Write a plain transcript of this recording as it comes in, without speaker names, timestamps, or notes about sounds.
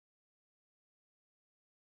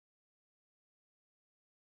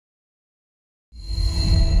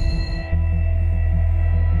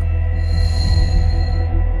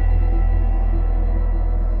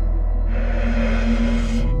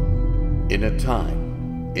In a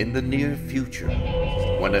time in the near future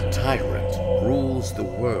when a tyrant rules the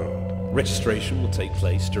world, registration will take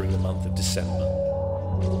place during the month of December.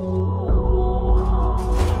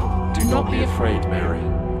 Do not be afraid, Mary,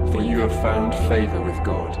 for you have found favor with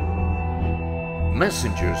God.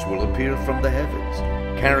 messengers will appear from the heavens,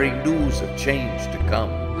 carrying news of change to come.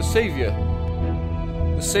 The Savior,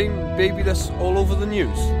 the same baby that's all over the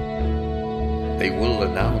news. They will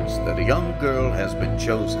announce that a young girl has been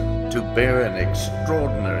chosen to bear an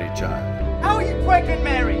extraordinary child. How are you pregnant,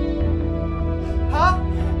 Mary? Huh?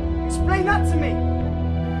 Explain that to me.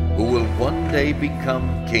 Who will one day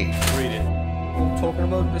become king. Read it. We're talking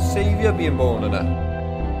about the Savior being born in her.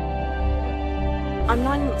 I'm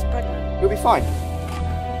 9 months pregnant. You'll be fine.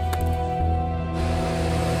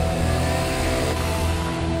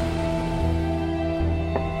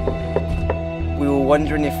 We were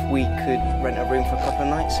wondering if we could rent a room for a couple of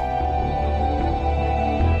nights.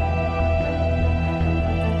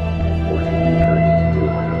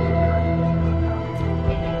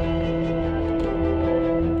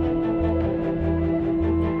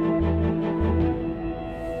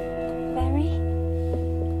 Mary,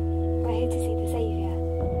 we're here to see the Savior.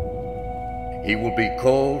 He will be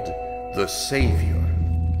called the Savior.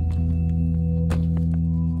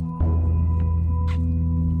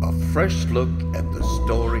 A fresh look at the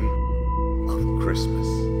story of Christmas.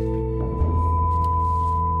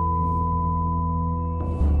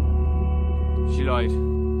 She lied.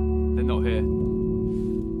 They're not here.